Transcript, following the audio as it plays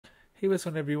Hey, what's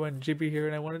on everyone? JB here,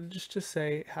 and I wanted just to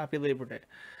say Happy Labor Day.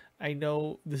 I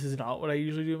know this is not what I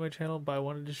usually do on my channel, but I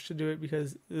wanted just to do it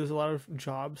because there's a lot of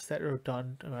jobs that are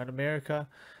done around America,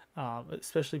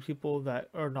 especially people that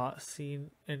are not seen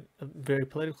and very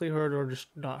politically heard or just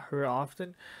not heard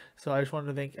often. So I just wanted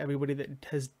to thank everybody that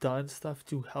has done stuff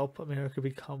to help America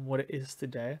become what it is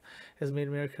today, has made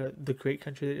America the great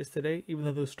country that it is today. Even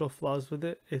though there's still flaws with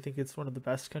it, I think it's one of the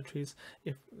best countries,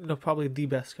 if no, probably the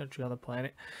best country on the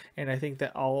planet. And I think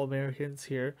that all Americans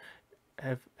here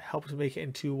have helped make it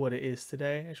into what it is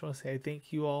today. I just want to say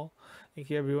thank you all. Thank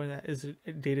you everyone that is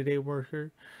a day-to-day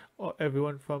worker, or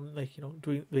everyone from like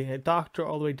being a doctor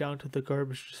all the way down to the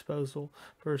garbage disposal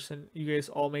person. You guys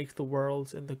all make the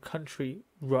world and the country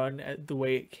run at the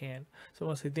way it can. So I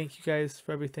want to say thank you guys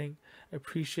for everything. I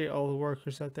appreciate all the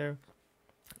workers out there.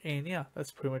 And yeah,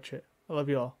 that's pretty much it. I love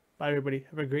you all. Bye everybody.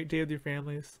 Have a great day with your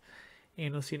families,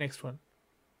 and I'll see you next one.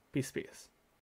 Peace, peace.